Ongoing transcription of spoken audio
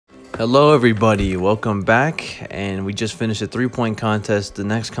Hello everybody, welcome back, and we just finished a three-point contest. The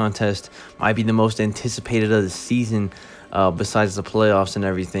next contest might be the most anticipated of the season, besides the playoffs and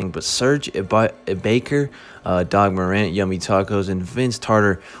everything. But Serge Ibaka, Dog Morant, Yummy Tacos, and Vince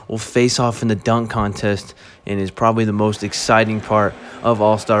Carter will face off in the dunk contest, and is probably the most exciting part of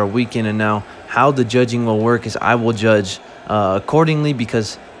All-Star Weekend. And now, how the judging will work is I will judge accordingly,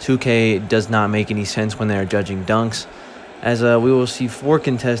 because 2K does not make any sense when they are judging dunks. As we will see 4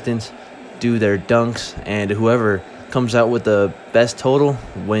 contestants do their dunks, and whoever comes out with the best total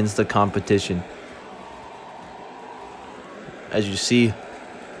wins the competition. As you see,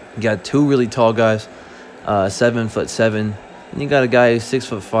 you got 2 really tall guys, 7'7", and you got a guy who's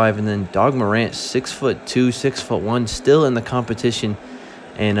 6'5", and then Dog Morant, 6'2", 6'1", still in the competition,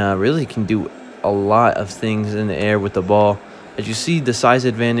 and really can do a lot of things in the air with the ball. As you see, the size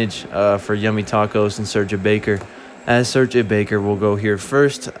advantage for Yummy Tacos and Serge Ibaka. As Serge Ibaka will go here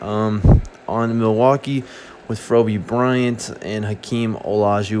first on Milwaukee with Kobe Bryant and Hakeem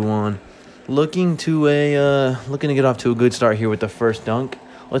Olajuwon. Looking to get off to a good start here with the first dunk.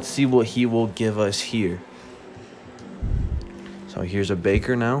 Let's see what he will give us here. So here's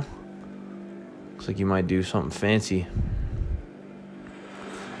Ibaka now. Looks like he might do something fancy.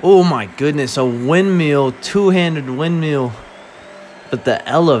 Oh my goodness, a windmill, two-handed windmill. But the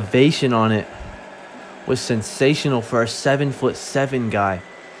elevation on it was sensational for a 7'7" guy.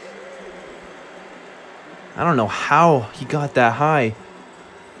 I don't know how he got that high,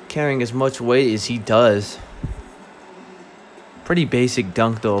 carrying as much weight as he does. Pretty basic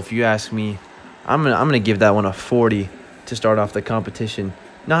dunk though, if you ask me. I'm gonna give that one a 40 to start off the competition.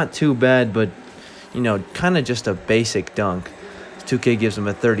 Not too bad, but you know, kind of just a basic dunk. 2K gives him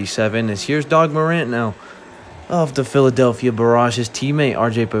a 37. As here's Dog Morant now of the Philadelphia Barrage. His teammate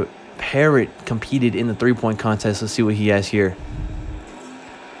RJ Parrott competed in the three-point contest. Let's see what he has here.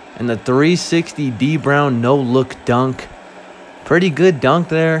 And the 360 D Brown no-look dunk. Pretty good dunk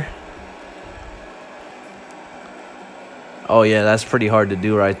there. Oh yeah, that's pretty hard to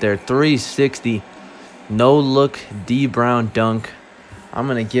do right there. 360 no-look D Brown dunk. I'm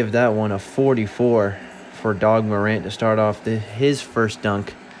going to give that one a 44 for Dog Morant to start off his first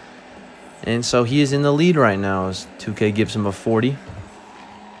dunk. And so he is in the lead right now as 2K gives him a 40.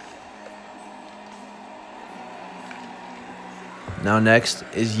 Now next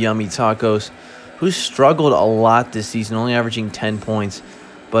is Yummy Tacos, who struggled a lot this season, only averaging 10 points.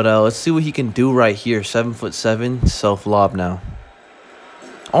 But let's see what he can do right here. 7'7", self-lob now.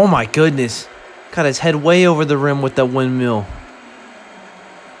 Oh my goodness. Got his head way over the rim with that windmill.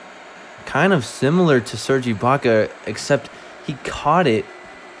 Kind of similar to Serge Ibaka, except he caught it.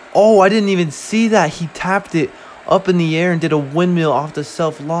 Oh, I didn't even see that. He tapped it up in the air and did a windmill off the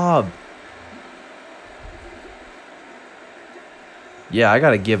self-lob. Yeah, I got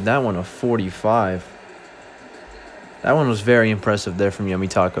to give that one a 45. That one was very impressive there from Yummy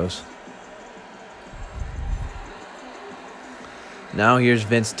Tacos. Now here's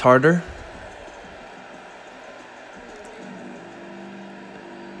Vince Carter.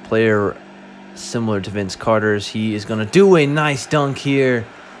 Player similar to Vince Carter's. He is going to do a nice dunk here.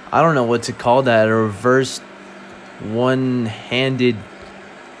 I don't know what to call that. A reverse one-handed.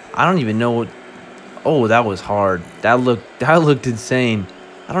 I don't even know what. Oh, that was hard. That looked insane.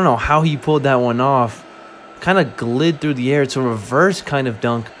 I don't know how he pulled that one off. Kind of glid through the air. It's a reverse kind of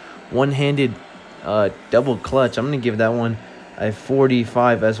dunk. One-handed double clutch. I'm going to give that one a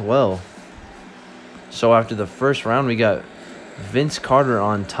 45 as well. So after the first round, we got Vince Carter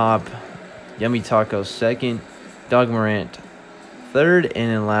on top. Yummy Tacos second. Dog Morant third.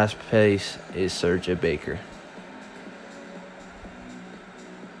 And in last place is Serge Ibaka.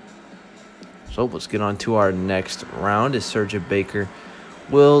 So let's get on to our next round. As Serge Ibaka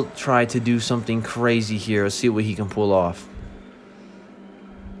will try to do something crazy here. Let's see what he can pull off.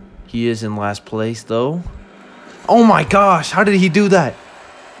 He is in last place though. Oh my gosh, how did he do that?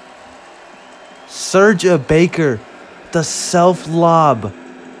 Serge Ibaka, the self-lob.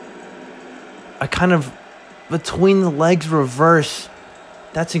 A kind of between the legs reverse.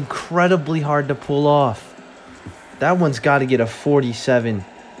 That's incredibly hard to pull off. That one's got to get a 47.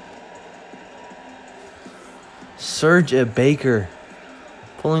 Serge Ibaka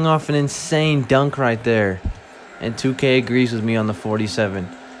pulling off an insane dunk right there. And 2K agrees with me on the 47.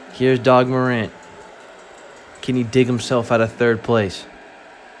 Here's Dog Morant. Can he dig himself out of third place?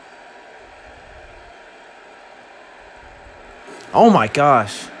 Oh my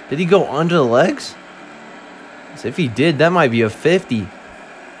gosh. Did he go under the legs? So if he did, that might be a 50.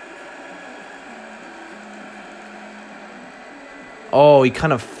 Oh, he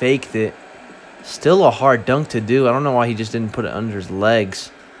kind of faked it. Still a hard dunk to do. I don't know why he just didn't put it under his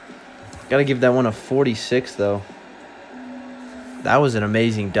legs. Gotta give that one a 46, though. That was an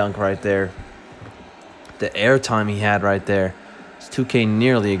amazing dunk right there. The airtime he had right there. 2K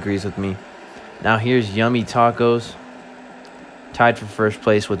nearly agrees with me. Now here's Yummy Tacos. Tied for first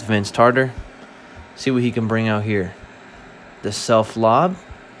place with Vince Tarter. See what he can bring out here. The self-lob.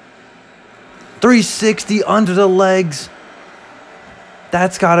 360 under the legs.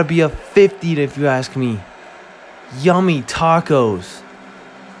 That's got to be a 50 if you ask me. Yummy Tacos.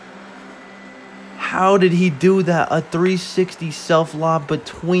 How did he do that? A 360 self-lob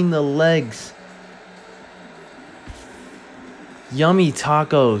between the legs. Yummy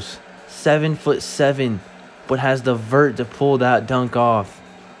Tacos. 7'7", but has the vert to pull that dunk off.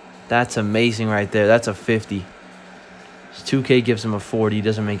 That's amazing right there. That's a 50. 2K gives him a 40.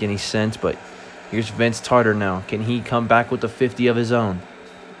 Doesn't make any sense, but here's Vince Tarter now. Can he come back with a 50 of his own?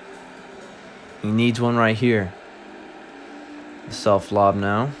 He needs one right here. Self-lob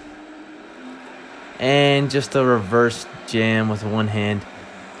now. And just a reverse jam with one hand.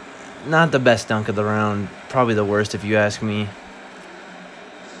 Not the best dunk of the round. Probably the worst if you ask me.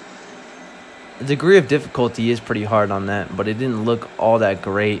 The degree of difficulty is pretty hard on that, but it didn't look all that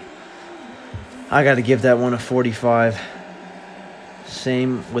great. I got to give that one a 45.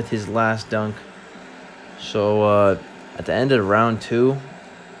 Same with his last dunk. So at the end of round 2,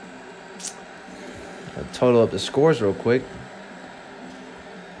 I'll total up the scores real quick.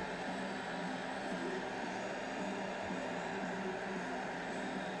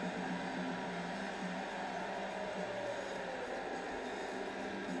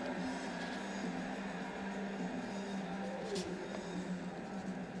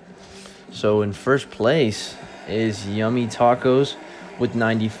 So in first place is Yummy Tacos with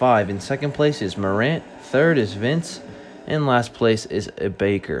 95. In second place is Morant. Third is Vince. And last place is a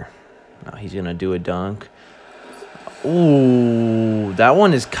Baker. Now he's going to do a dunk. Ooh, that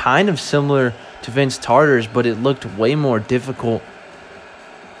one is kind of similar to Vince Tarter's, but it looked way more difficult.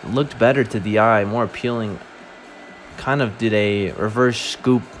 It looked better to the eye, more appealing. Kind of did a reverse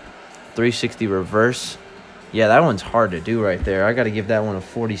scoop, 360 reverse. Yeah, that one's hard to do right there. I got to give that one a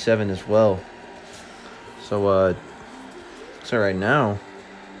 47 as well. So right now,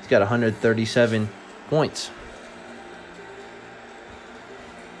 he's got 137 points.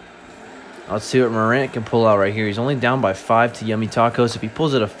 Let's see what Morant can pull out right here. He's only down by 5 to Yummy Tacos. If he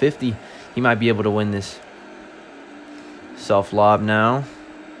pulls it a 50, he might be able to win this. Self-lob now.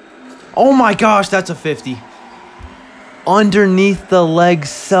 Oh my gosh, that's a 50. Underneath the leg,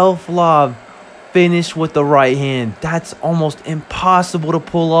 self-lob. Finish with the right hand. That's almost impossible to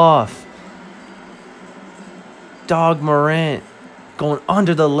pull off. Dog Morant going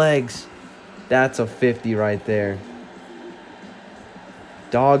under the legs. That's a 50 right there.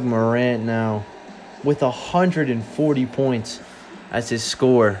 Dog Morant now with 140 points as his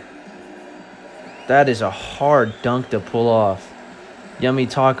score. That is a hard dunk to pull off. Yummy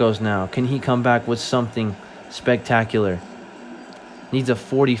Tacos now. Can he come back with something spectacular? Needs a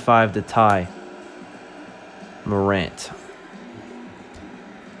 45 to tie Morant.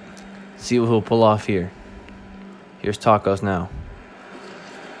 See what he'll pull off here. Here's Tacos now.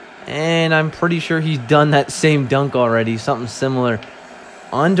 And I'm pretty sure he's done that same dunk already. Something similar.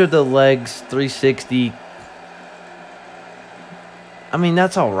 Under the legs, 360. I mean,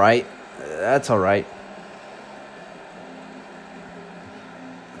 that's all right. That's all right.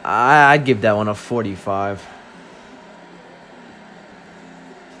 I'd give that one a 45.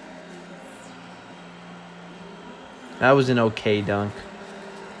 That was an okay dunk.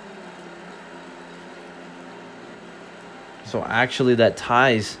 So actually that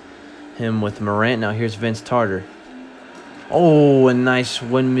ties him with Morant. Now here's Vince Tarter. Oh, a nice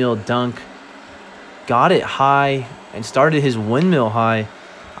windmill dunk. Got it high and started his windmill high.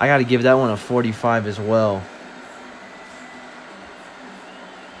 I got to give that one a 45 as well.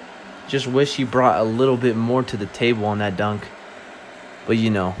 Just wish he brought a little bit more to the table on that dunk. But you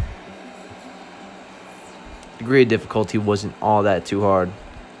know, degree of difficulty wasn't all that too hard.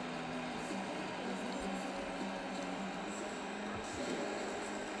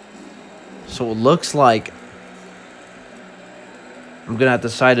 So it looks like I'm going to have to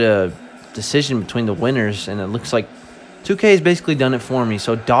decide a decision between the winners. And it looks like 2K has basically done it for me.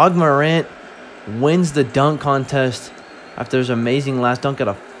 So Dog Morant wins the dunk contest after his amazing last dunk at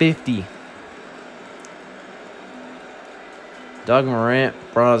a 50. Dog Morant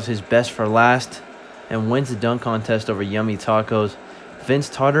brought out his best for last and wins the dunk contest over Yummy Tacos, Vince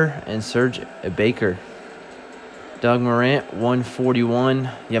Tarter, and Serge Baker. Dog Morant, 141.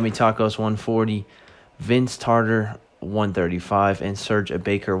 Yummy Tacos, 140. Vince Tarter, 135. And Serge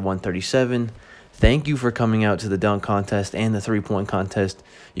Baker, 137. Thank you for coming out to the dunk contest and the 3-point contest.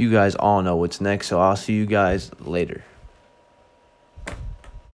 You guys all know what's next, so I'll see you guys later.